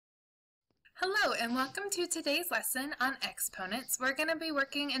Hello and welcome to today's lesson on exponents. We're going to be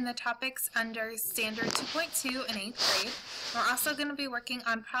working in the topics under Standard 2.2 in 8th grade. We're also going to be working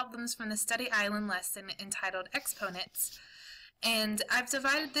on problems from the Study Island lesson entitled Exponents. And I've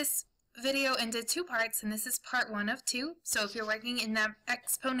divided this video into two parts, and this is part 1 of 2. So if you're working in that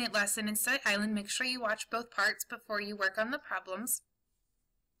exponent lesson in Study Island, make sure you watch both parts before you work on the problems.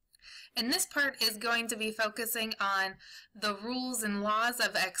 And this part is going to be focusing on the rules and laws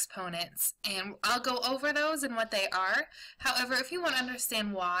of exponents, and I'll go over those and what they are. However, if you want to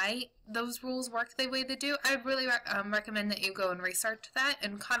understand why those rules work the way they do, I really recommend that you go and research that,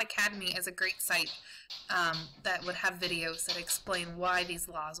 and Khan Academy is a great site that would have videos that explain why these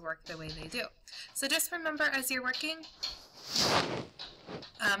laws work the way they do. So just remember as you're working,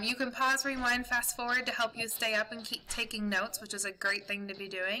 you can pause, rewind, fast forward to help you stay up and keep taking notes, which is a great thing to be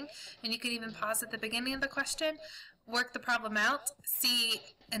doing. And you can even pause at the beginning of the question, work the problem out, see,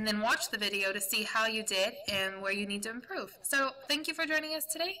 and then watch the video to see how you did and where you need to improve. So thank you for joining us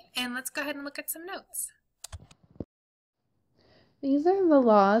today, and let's go ahead and look at some notes. These are the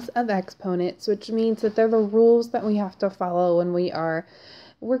laws of exponents, which means that they're the rules that we have to follow when we are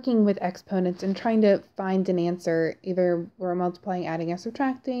working with exponents and trying to find an answer. Either we're multiplying, adding, or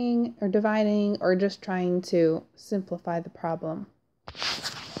subtracting, or dividing, or just trying to simplify the problem.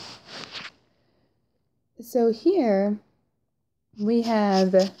 So here we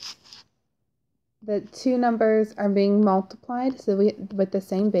have that two numbers are being multiplied, so with the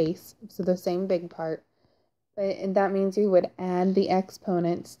same base, so the same big part. And that means you would add the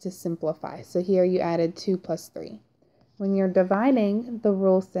exponents to simplify. So here you added 2 plus 3. When you're dividing, the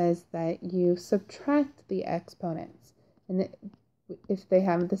rule says that you subtract the exponents and if they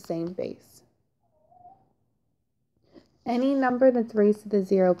have the same base. Any number that's raised to the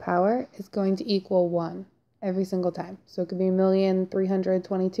 0 power is going to equal 1 every single time. So it could be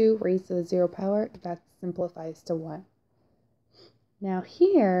 1,322 raised to the 0 power. That simplifies to 1. Now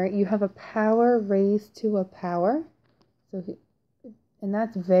here you have a power raised to a power, and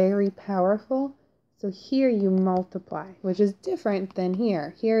that's very powerful. So here you multiply, which is different than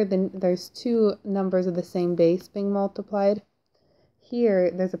here. Here there's two numbers of the same base being multiplied. Here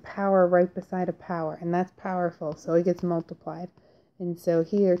there's a power right beside a power, and that's powerful, so it gets multiplied. And so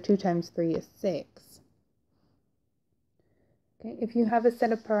here 2 times 3 is 6. Okay, if you have a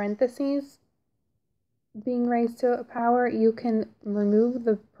set of parentheses being raised to a power, you can remove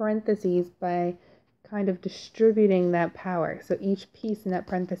the parentheses by kind of distributing that power. So each piece in that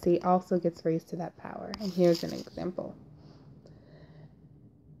parenthesis also gets raised to that power. And here's an example.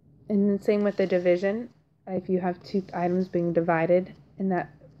 And the same with the division. If you have two items being divided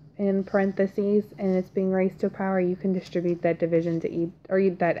in parentheses and it's being raised to a power, you can distribute that division to each, or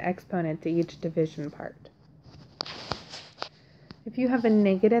that exponent to each division part. If you have a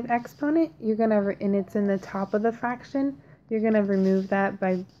negative exponent, and it's in the top of the fraction, you're gonna remove that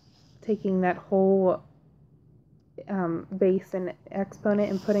by taking that whole base and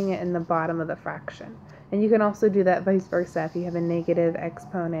exponent and putting it in the bottom of the fraction. And you can also do that vice versa. If you have a negative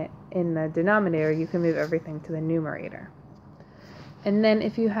exponent in the denominator, you can move everything to the numerator. And then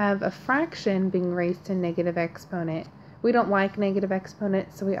if you have a fraction being raised to negative exponent, we don't like negative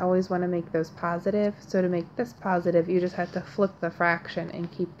exponents, so we always want to make those positive. So to make this positive, you just have to flip the fraction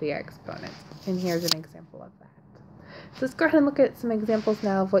and keep the exponent. And here's an example of that. So let's go ahead and look at some examples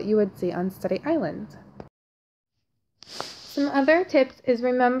now of what you would see on Study Island. Some other tips is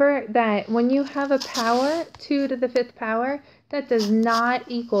remember that when you have a power, 2 to the 5th power, that is not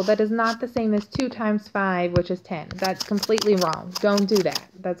the same as 2 times 5, which is 10. That's completely wrong. Don't do that.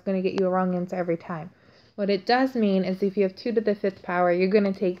 That's going to get you a wrong answer every time. What it does mean is if you have 2 to the 5th power, you're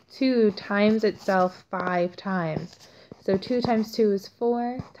going to take 2 times itself 5 times. So 2 times 2 is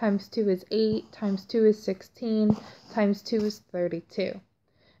 4, times 2 is 8, times 2 is 16, times 2 is 32.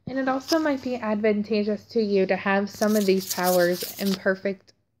 And it also might be advantageous to you to have some of these powers in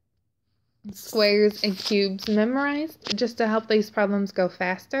perfect squares and cubes memorized, just to help these problems go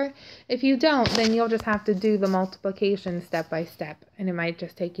faster. If you don't, then you'll just have to do the multiplication step by step, and it might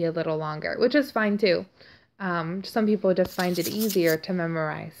just take you a little longer, which is fine too. Some people just find it easier to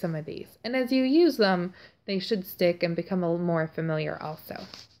memorize some of these, and as you use them, they should stick and become a little more familiar also.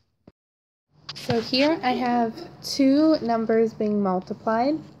 So here I have two numbers being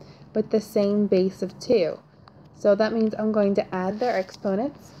multiplied with the same base of 2. So that means I'm going to add their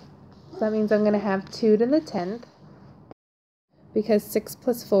exponents. So that means I'm going to have 2 to the 10th, because 6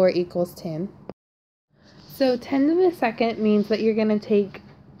 plus 4 equals 10. So 10 to the 2nd means that you're going to take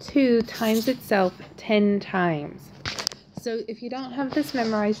 2 times itself 10 times. So if you don't have this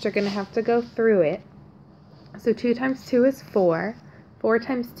memorized, you're going to have to go through it. So 2 times 2 is 4. 4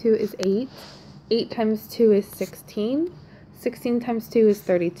 times 2 is 8. 8 times 2 is 16. 16 times 2 is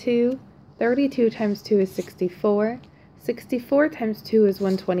 32. 32 times 2 is 64. 64 times 2 is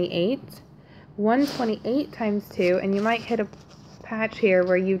 128. 128 times 2, and you might hit a patch here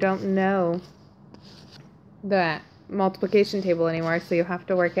where you don't know the multiplication table anymore, so you'll have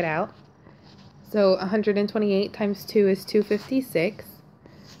to work it out. So 128 times 2 is 256.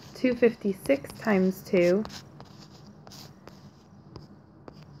 256 times 2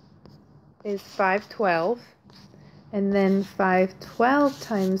 is 512. And then 512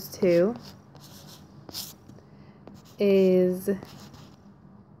 times 2 is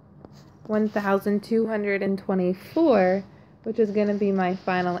 1,224, which is going to be my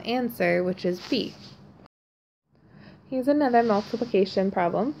final answer, which is B. Here's another multiplication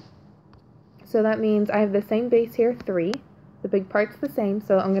problem. So that means I have the same base here, 3. The big part's the same,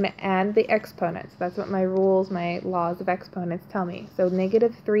 so I'm going to add the exponents. That's what my rules, my laws of exponents tell me. So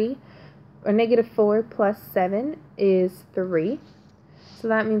 -4 plus 7 is 3. So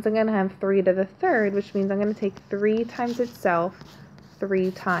that means I'm going to have 3 to the third, which means I'm going to take 3 times itself 3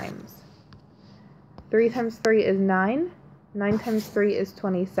 times. 3 times 3 is 9. 9 times 3 is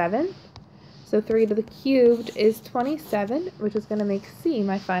 27. So 3 to the cubed is 27, which is going to make C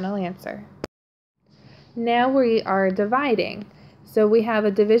my final answer. Now we are dividing. So we have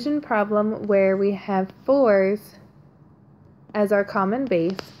a division problem where we have 4s as our common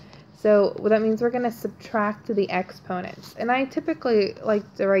base. So that means we're going to subtract the exponents. And I typically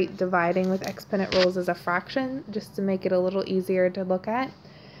like to write dividing with exponent rules as a fraction, just to make it a little easier to look at.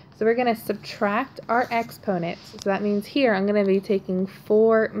 So we're going to subtract our exponents. So that means here I'm going to be taking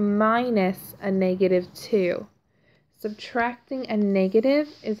 4 minus a -2. Subtracting a negative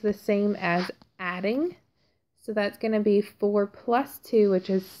is the same as adding. So that's going to be 4 plus 2,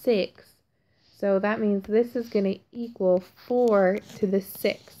 which is 6. So that means this is going to equal 4 to the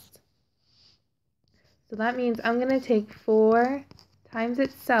 6th. So that means I'm going to take 4 times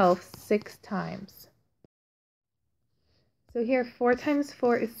itself 6 times. So here 4 times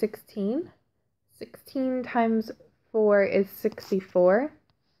 4 is 16. 16 times 4 is 64.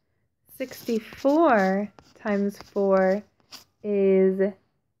 64 times 4 is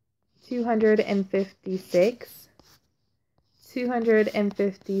 256.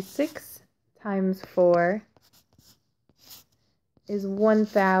 256 times 4 is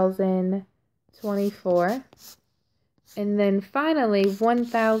 1,024. And then finally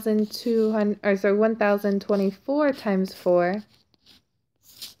 1,024 times 4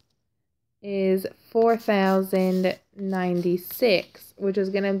 is 4,096, which is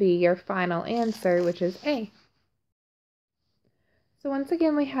going to be your final answer, which is A. So once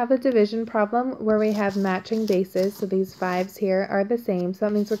again, we have a division problem where we have matching bases. So these 5s here are the same. So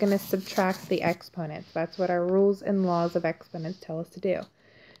that means we're going to subtract the exponents. That's what our rules and laws of exponents tell us to do.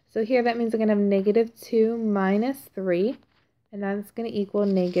 So here that means I'm going to have -2 minus 3, and that's going to equal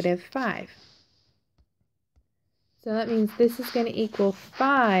 -5. So that means this is going to equal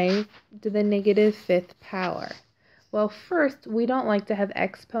 5 to the -5th power. Well, first, we don't like to have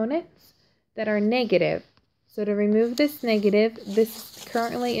exponents that are negative. So to remove this negative, this is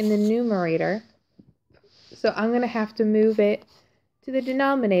currently in the numerator. So I'm going to have to move it to the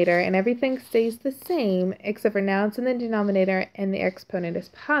denominator, and everything stays the same, except for now it's in the denominator and the exponent is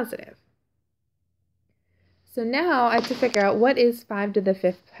positive. So now I have to figure out what is 5 to the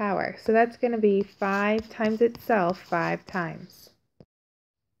 5th power. So that's going to be 5 times itself 5 times.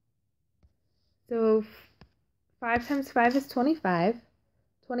 So 5 times 5 is 25.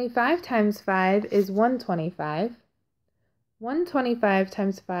 25 times 5 is 125. 125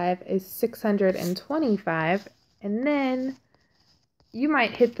 times 5 is 625. And then you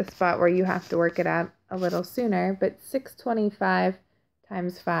might hit the spot where you have to work it out a little sooner, but 625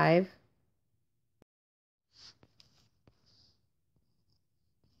 times 5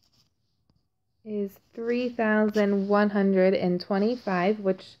 is 3,125,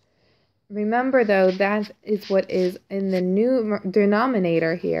 which, remember though, that is what is in the new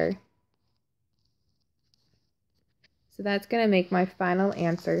denominator here. So that's going to make my final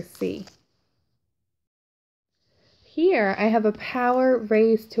answer C. Here I have a power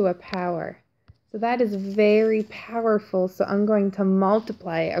raised to a power. So that is very powerful. So I'm going to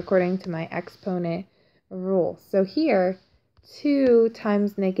multiply according to my exponent rule. So here 2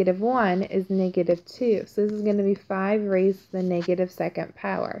 times -1 is -2. So this is going to be 5 raised to the -2nd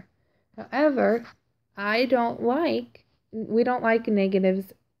power. However, we don't like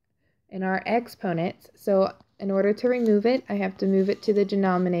negatives in our exponents. So in order to remove it, I have to move it to the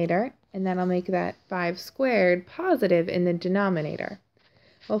denominator, and then I'll make that 5 squared positive in the denominator.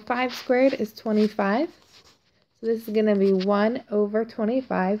 Well, 5 squared is 25. So this is going to be 1 over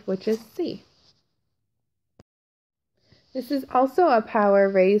 25, which is C. This is also a power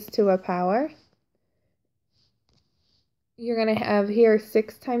raised to a power. You're going to have here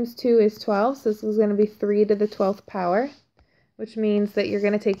 6 times 2 is 12, so this is going to be 3 to the 12th power, which means that you're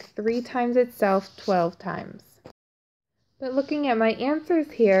going to take 3 times itself 12 times. But looking at my answers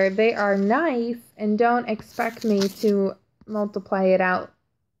here, they are nice and don't expect me to multiply it out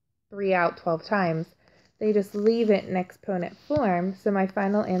 3 out 12 times. They just leave it in exponent form, so my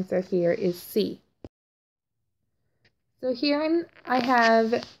final answer here is C. So here I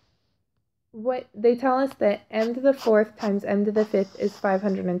have what they tell us that m to the 4th times m to the 5th is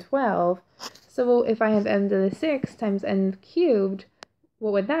 512. So if I have m to the 6th times n cubed,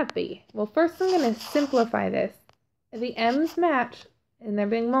 what would that be? Well, first I'm going to simplify this. The m's match and they're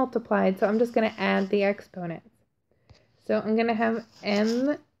being multiplied, so I'm just going to add the exponents. So I'm going to have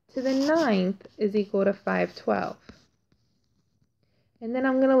m to the 9th is equal to 512. And then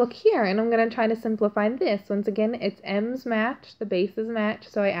I'm going to look here and I'm going to try to simplify this. Once again, it's m's match, the bases match,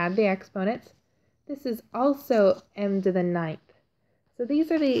 so I add the exponents. This is also m to the 9th. So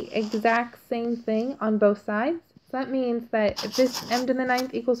these are the exact same thing on both sides. So that means that if this m to the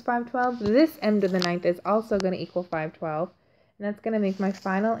 9th equals 512, this m to the 9th is also going to equal 512. And that's going to make my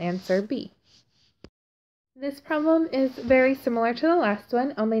final answer B. This problem is very similar to the last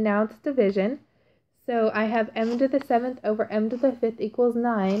one, only now it's division. So I have m to the 7th over m to the 5th equals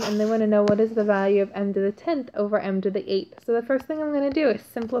 9, and they want to know what is the value of m to the 10th over m to the 8th. So the first thing I'm going to do is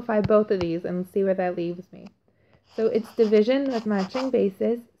simplify both of these and see where that leaves me. So it's division with matching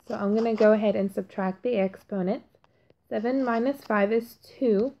bases, so I'm going to go ahead and subtract the exponents. 7 minus 5 is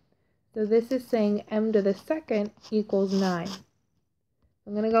 2, so this is saying m to the 2nd equals 9.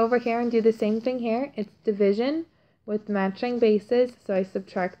 I'm going to go over here and do the same thing here. It's division with matching bases, so I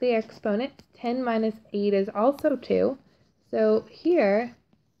subtract the exponent. 10 minus 8 is also 2. So here,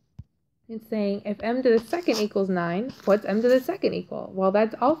 it's saying if m to the 2nd equals 9, what's m to the 2nd equal? Well,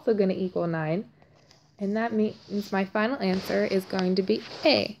 that's also going to equal 9. And that means my final answer is going to be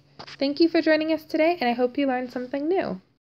A. Thank you for joining us today, and I hope you learned something new.